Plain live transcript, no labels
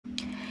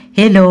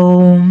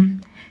Hello,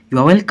 you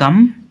are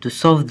welcome to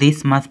solve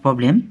this math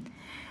problem,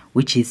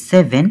 which is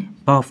 7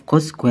 power of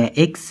cos square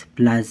x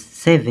plus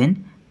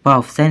 7 power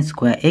of sin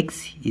square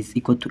x is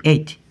equal to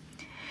 8.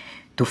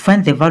 To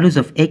find the values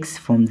of x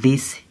from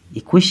this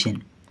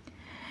equation.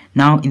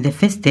 Now in the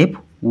first step,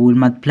 we will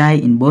multiply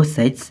in both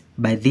sides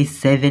by this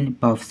 7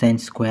 power of sin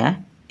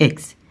square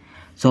x.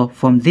 So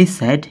from this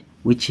side,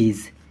 which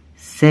is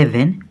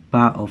 7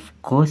 power of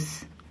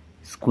cos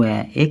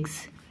square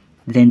x,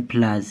 then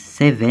plus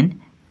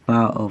 7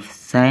 power of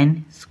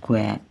sin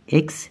square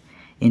x,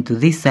 into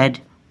this side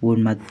we'll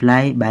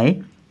multiply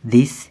by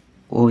this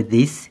or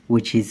this,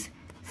 which is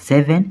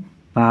 7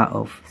 power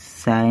of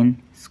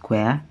sin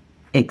square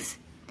x,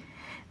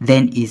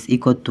 then is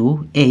equal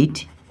to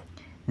 8,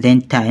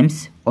 then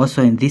times,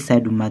 also in this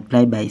side we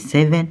multiply by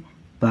 7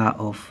 power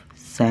of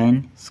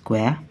sin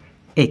square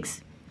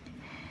x.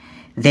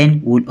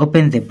 Then we'll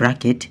open the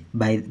bracket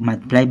by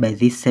multiply by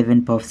this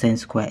 7 power of sin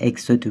square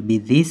x, so it will be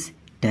this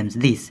times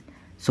this.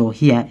 So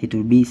here it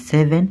will be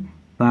 7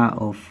 power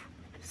of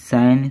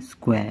sin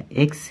square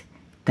x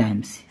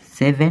times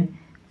 7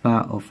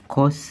 power of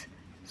cos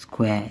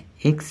square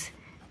x,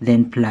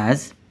 then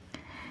plus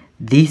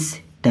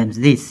this times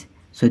this.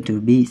 So it will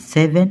be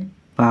 7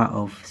 power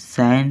of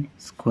sin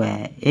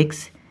square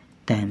x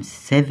times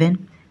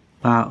 7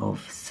 power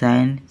of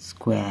sin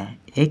square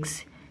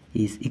x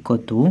is equal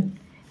to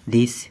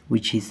this,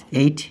 which is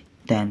 8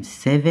 times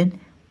 7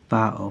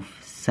 power of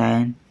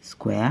sin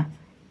square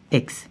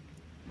x.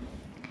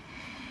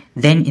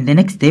 Then in the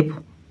next step,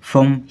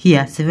 from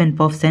here 7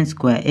 power of sin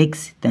square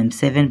x times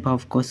 7 power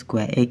of cos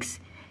square x,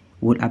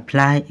 will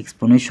apply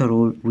exponential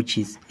rule, which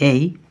is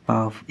a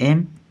power of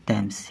m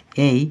times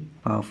a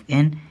power of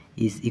n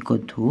is equal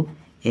to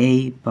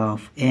a power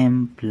of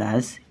m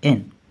plus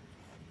n.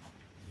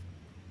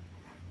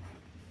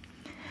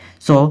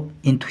 So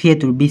into here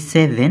it will be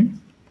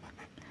 7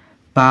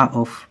 power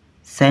of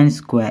sin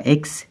square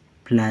x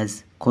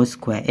plus cos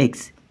square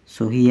x.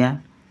 So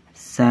here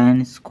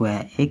sin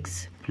square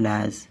x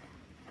plus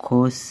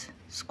cos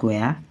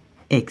square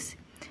x,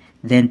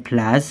 then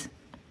plus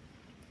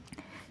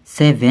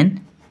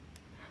 7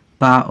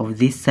 power of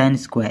this sin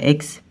square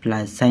x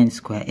plus sin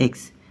square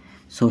x.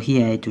 So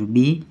here it will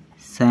be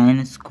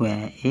sin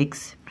square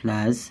x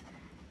plus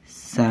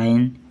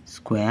sin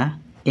square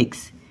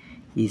x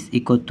is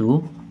equal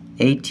to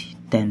 8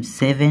 times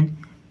 7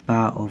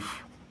 power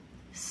of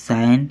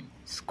sin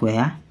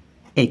square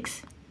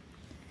x.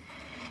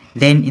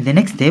 Then in the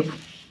next step,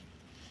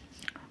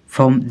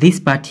 from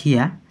this part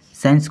here,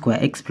 sin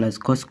square x plus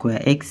cos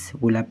square x,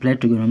 will apply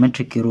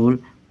trigonometric rule,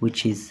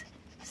 which is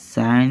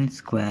sin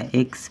square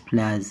x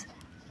plus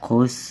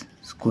cos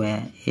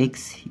square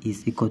x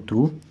is equal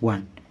to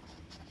 1.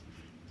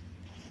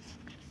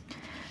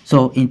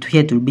 So into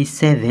here it will be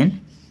 7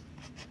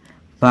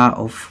 power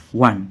of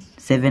 1,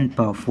 7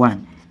 power of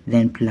 1,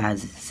 then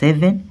plus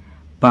 7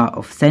 power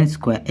of sin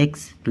square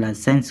x plus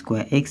sin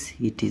square x,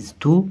 it is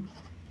 2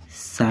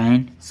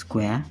 sin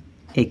square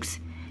x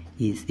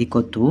is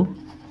equal to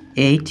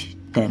 8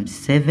 times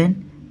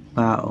 7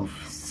 power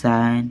of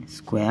sin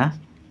square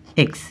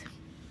x.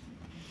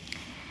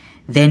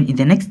 Then in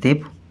the next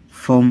step,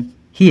 from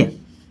here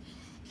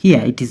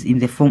it is in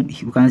the form,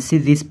 you can see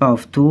this power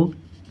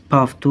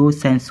of 2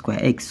 sin square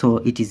x, so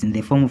it is in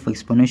the form of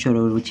exponential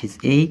rule, which is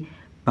a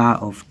power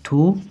of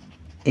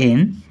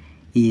 2n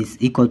is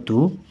equal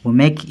to, we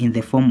make in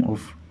the form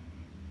of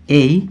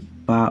a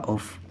power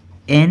of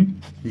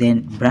n,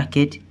 then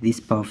bracket this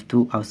power of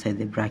 2 outside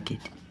the bracket.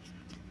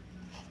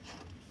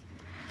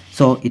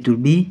 So it will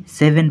be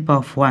 7 power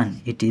of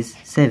 1, it is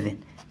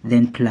 7,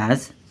 then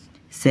plus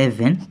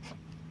 7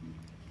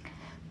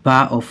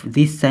 power of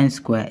this sin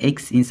square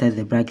x inside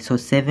the bracket, so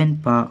 7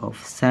 power of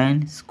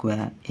sin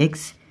square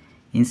x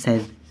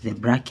inside the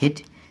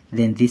bracket,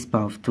 then this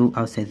power of 2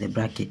 outside the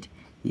bracket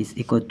is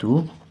equal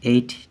to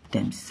 8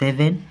 times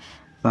 7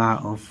 power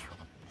of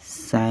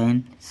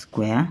sin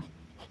square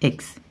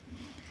x.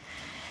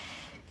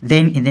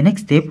 Then in the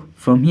next step,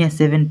 from here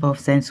 7 power of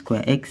sin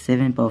square x,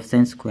 7 power of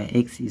sin square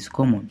x is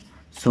common.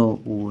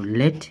 So we'll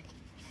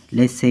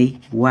let's say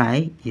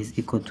y is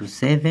equal to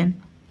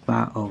 7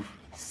 power of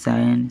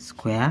sin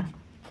square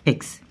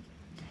x.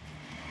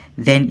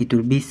 Then it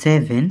will be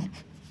 7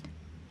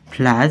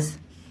 plus,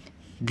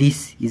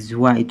 this is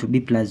y, it will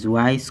be plus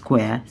y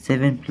square,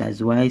 7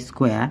 plus y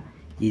square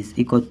is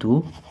equal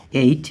to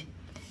 8,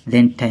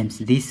 then times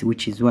this,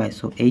 which is y,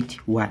 so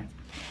 8y.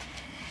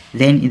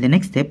 Then in the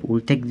next step,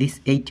 we'll take this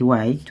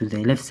 8y to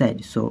the left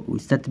side. So we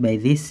start by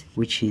this,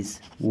 which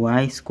is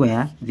y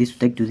square. This will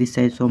take to this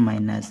side, so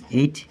minus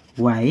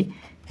 8y,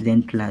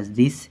 then plus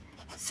this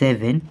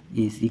 7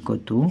 is equal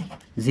to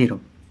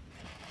 0.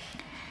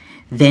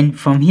 Then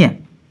from here,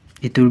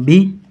 it will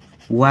be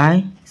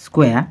y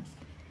square.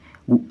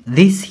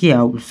 This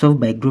here will solve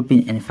by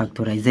grouping and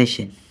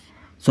factorization.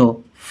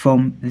 So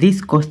from this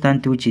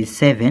constant, which is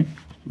 7,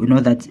 we know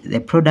that the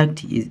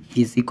product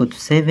is equal to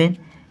 7,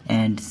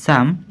 and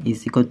sum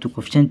is equal to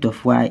coefficient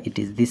of y, it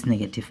is this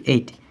negative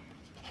 8.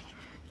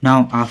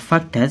 Now our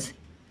factors,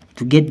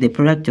 to get the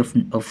product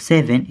of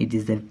 7, it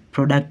is the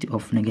product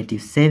of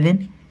negative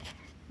 7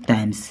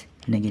 times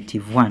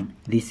negative 1.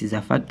 This is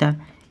a factor,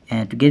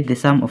 and to get the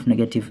sum of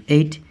negative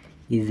 8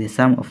 is the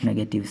sum of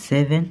negative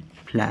 7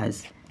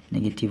 plus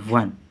negative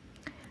 1.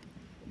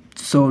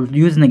 So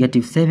use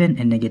negative 7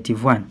 and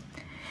negative 1.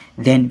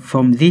 Then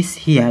from this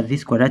here,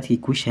 this quadratic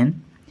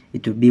equation,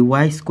 it will be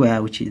y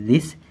square, which is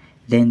this.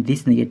 Then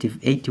this negative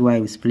 8y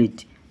will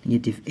split.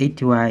 Negative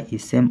 8y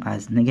is same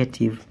as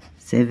negative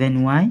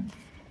 7y.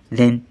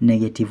 Then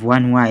negative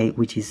 1y,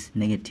 which is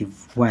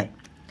negative y.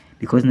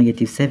 Because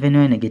negative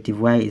 7y, negative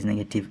y is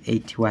negative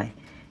 8y.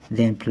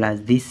 Then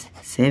plus this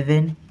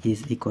 7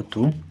 is equal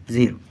to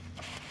 0.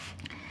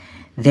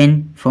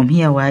 Then from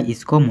here y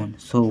is common,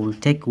 so we'll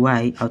take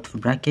y out of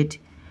bracket.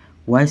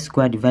 Y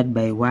squared divided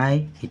by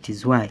y, it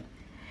is y.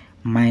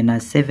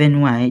 Minus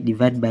 7y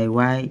divided by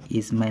y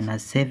is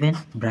minus 7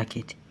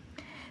 bracket.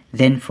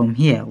 Then from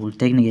here we'll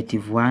take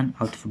negative 1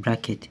 out of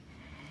bracket.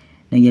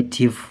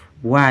 Negative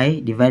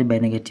y divided by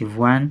negative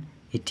 1,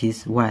 it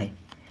is y.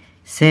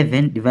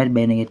 7 divided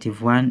by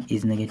negative 1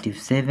 is negative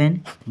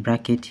 7,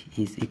 bracket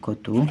is equal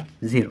to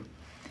 0.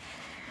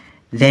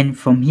 Then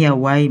from here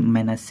y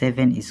minus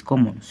 7 is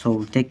common, so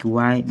we'll take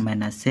y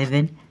minus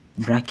 7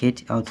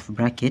 bracket out of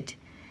bracket.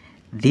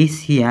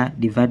 This here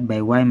divided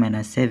by y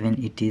minus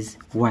 7, it is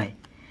y.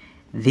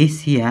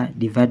 This here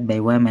divided by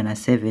y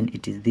minus 7,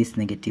 it is this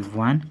negative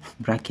 1,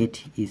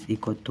 bracket is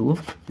equal to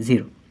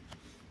 0.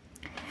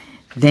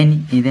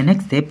 Then in the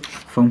next step,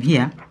 from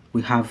here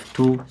we have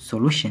two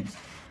solutions.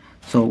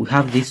 So we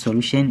have this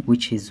solution,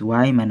 which is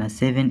y minus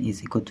 7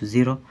 is equal to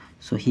 0.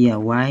 So here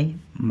y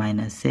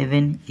minus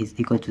 7 is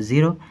equal to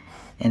 0.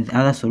 And the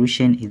other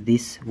solution is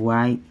this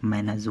y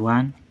minus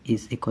 1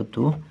 is equal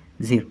to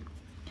 0.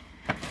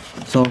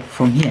 So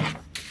from here,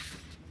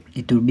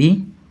 it will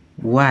be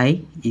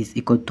y is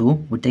equal to,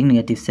 we'll take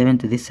negative 7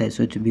 to this side,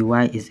 so it will be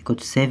y is equal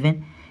to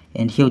 7.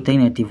 And here we'll take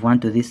negative 1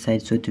 to this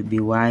side, so it will be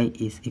y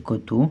is equal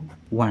to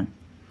 1.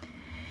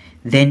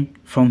 Then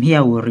from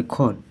here we'll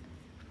recall.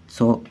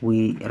 So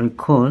we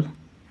recall,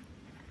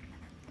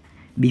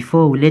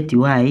 before we let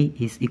y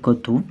is equal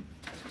to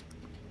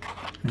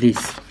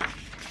this.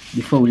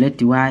 Before we let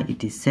y,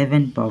 it is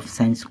 7 power of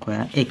sine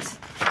square x.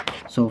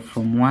 So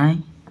from y,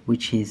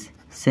 which is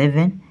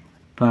 7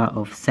 power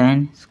of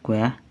sine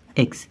square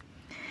x.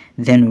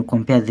 Then we'll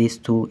compare these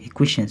two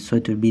equations. So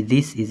it will be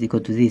this is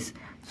equal to this.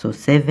 So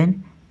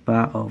 7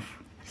 power of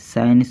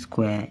sine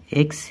square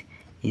x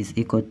is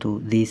equal to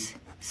this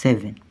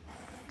 7.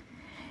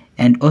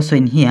 And also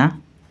in here,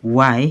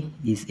 y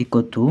is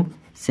equal to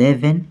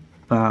 7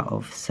 power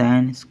of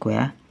sine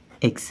square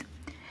x.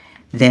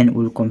 Then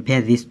we'll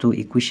compare these two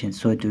equations.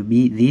 So it will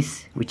be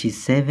this, which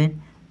is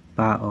 7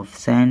 power of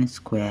sine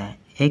square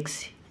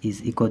x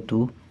is equal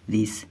to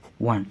this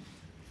 1.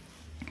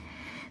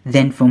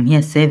 Then from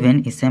here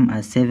 7 is same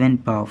as 7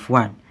 power of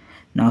 1.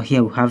 Now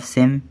here we have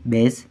same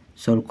base,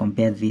 so we'll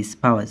compare these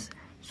powers.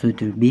 So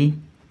it will be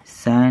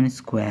sine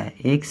square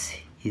x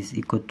is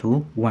equal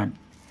to 1.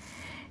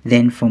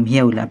 Then from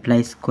here we'll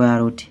apply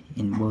square root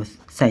in both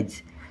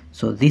sides.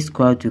 So this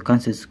square root will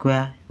cancel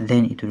square,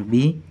 then it will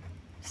be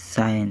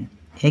sine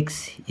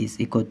x is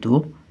equal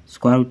to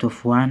square root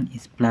of 1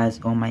 is plus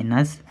or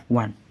minus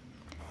 1.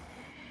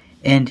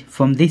 And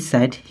from this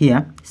side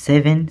here,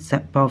 7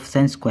 power of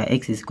sine square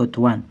x is equal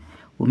to 1.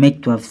 We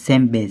make to have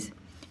same base.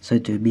 So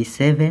it will be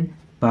 7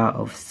 power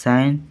of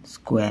sine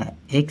square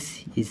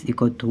x is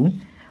equal to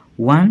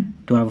 1.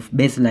 To have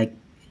base like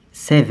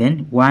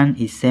 7, 1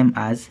 is same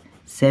as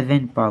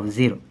 7 power of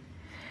 0.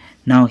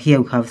 Now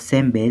here we have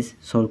same base,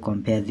 so we'll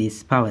compare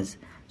these powers.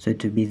 So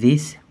it will be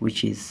this,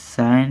 which is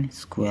sine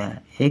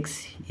square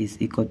x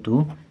is equal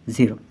to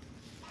 0.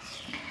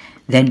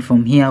 Then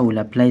from here we'll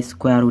apply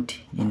square root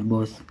in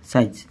both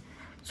sides.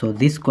 So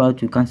this square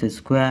root will cancel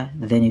square,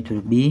 then it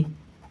will be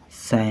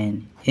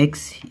sine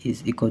x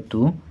is equal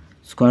to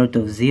square root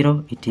of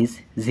 0, it is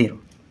 0.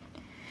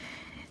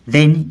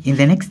 Then in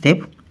the next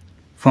step,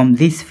 from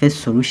this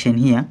first solution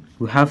here,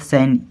 we have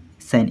sine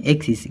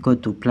x is equal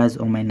to plus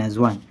or minus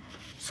 1.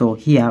 So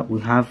here we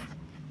have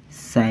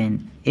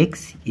sine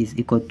x is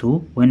equal to,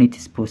 when it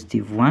is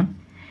positive 1,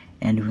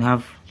 and we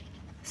have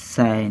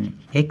sine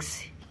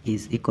x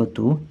is equal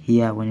to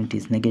here when it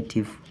is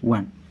negative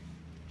 1.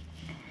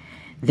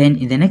 Then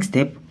in the next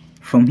step,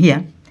 from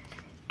here,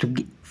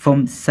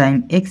 from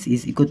sine x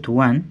is equal to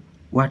 1,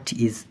 what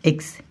is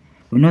x?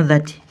 We know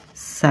that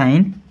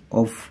sine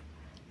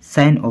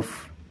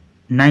of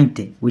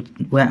 90,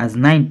 whereas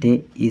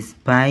 90 is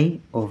pi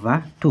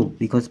over 2,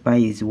 because pi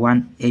is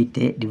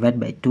 180 divided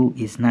by 2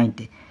 is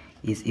 90,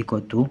 is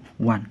equal to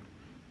 1.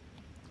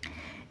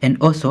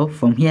 And also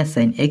from here,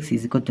 sine x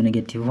is equal to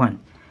negative 1.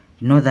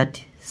 You know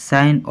that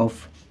sine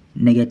of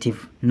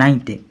negative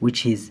 90,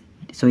 which is,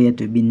 so here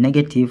to be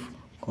negative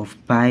of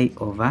pi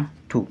over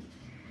 2.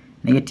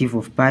 Negative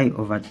of pi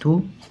over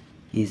 2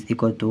 is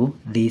equal to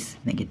this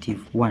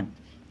negative 1.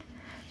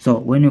 So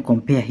when you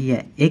compare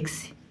here,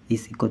 x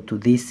is equal to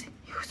this.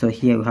 So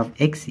here we have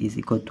x is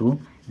equal to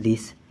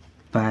this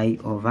pi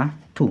over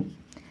 2.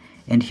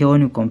 And here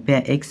when you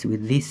compare x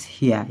with this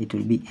here, it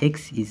will be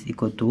x is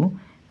equal to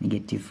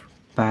negative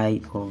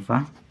pi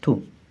over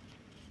 2.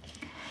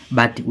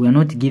 But we are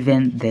not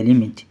given the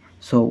limit,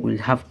 so we'll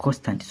have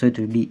constant, so it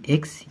will be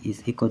x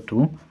is equal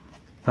to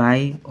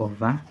pi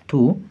over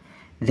 2,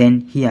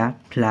 then here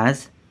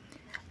plus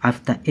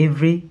after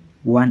every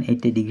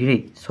 180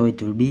 degree, so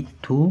it will be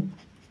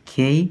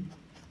 2k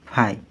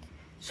pi.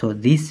 So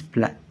this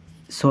plus,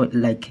 so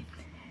like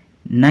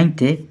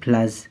 90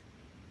 plus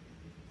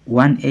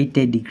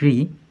 180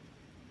 degree,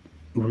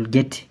 you will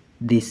get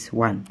this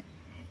one,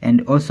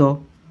 and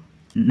also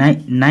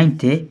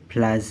 90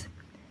 plus,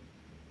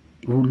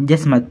 we'll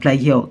just multiply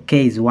here,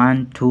 k is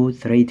 1 2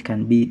 3, it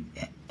can be,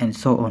 and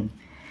so on.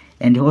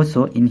 And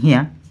also in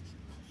here,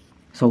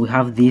 so we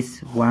have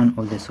this one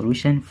of the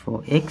solution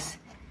for x,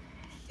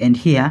 and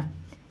here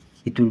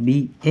it will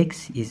be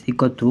x is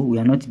equal to, we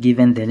are not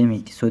given the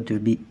limit, so it will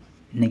be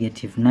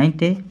negative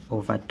 90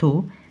 over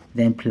 2,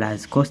 then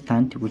plus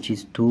constant, which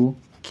is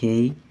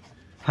 2k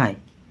pi.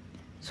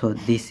 So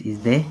this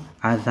is the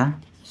other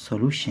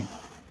solution.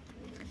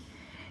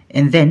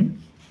 And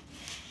then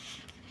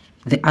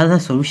the other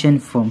solution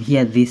from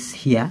here, this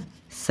here,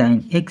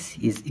 sine x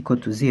is equal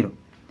to 0.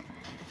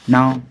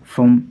 Now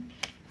from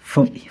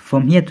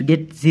here to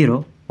get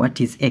 0,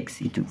 what is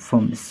x?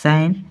 From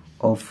sine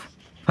of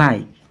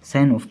pi,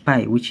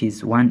 which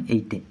is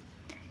 180,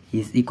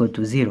 is equal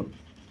to 0.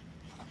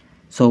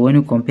 So when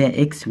you compare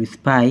x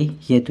with pi,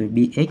 here it will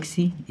be x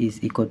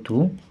is equal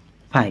to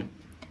pi,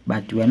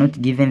 but we are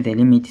not given the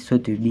limit, so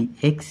it will be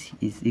x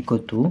is equal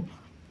to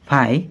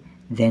pi,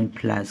 then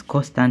plus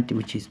constant,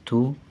 which is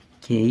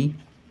 2k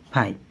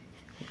pi.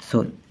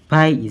 So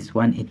pi is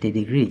 180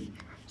 degree,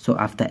 so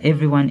after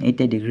every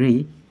 180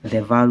 degree,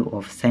 the value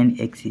of sine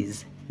x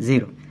is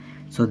 0.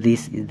 So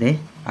this is the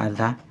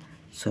other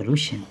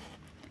solution.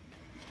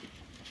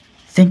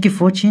 Thank you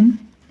for watching.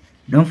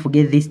 Don't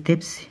forget these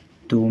steps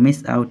to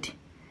miss out.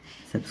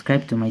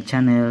 Subscribe to my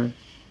channel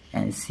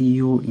and see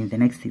you in the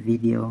next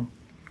video.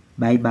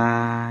 Bye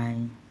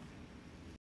bye.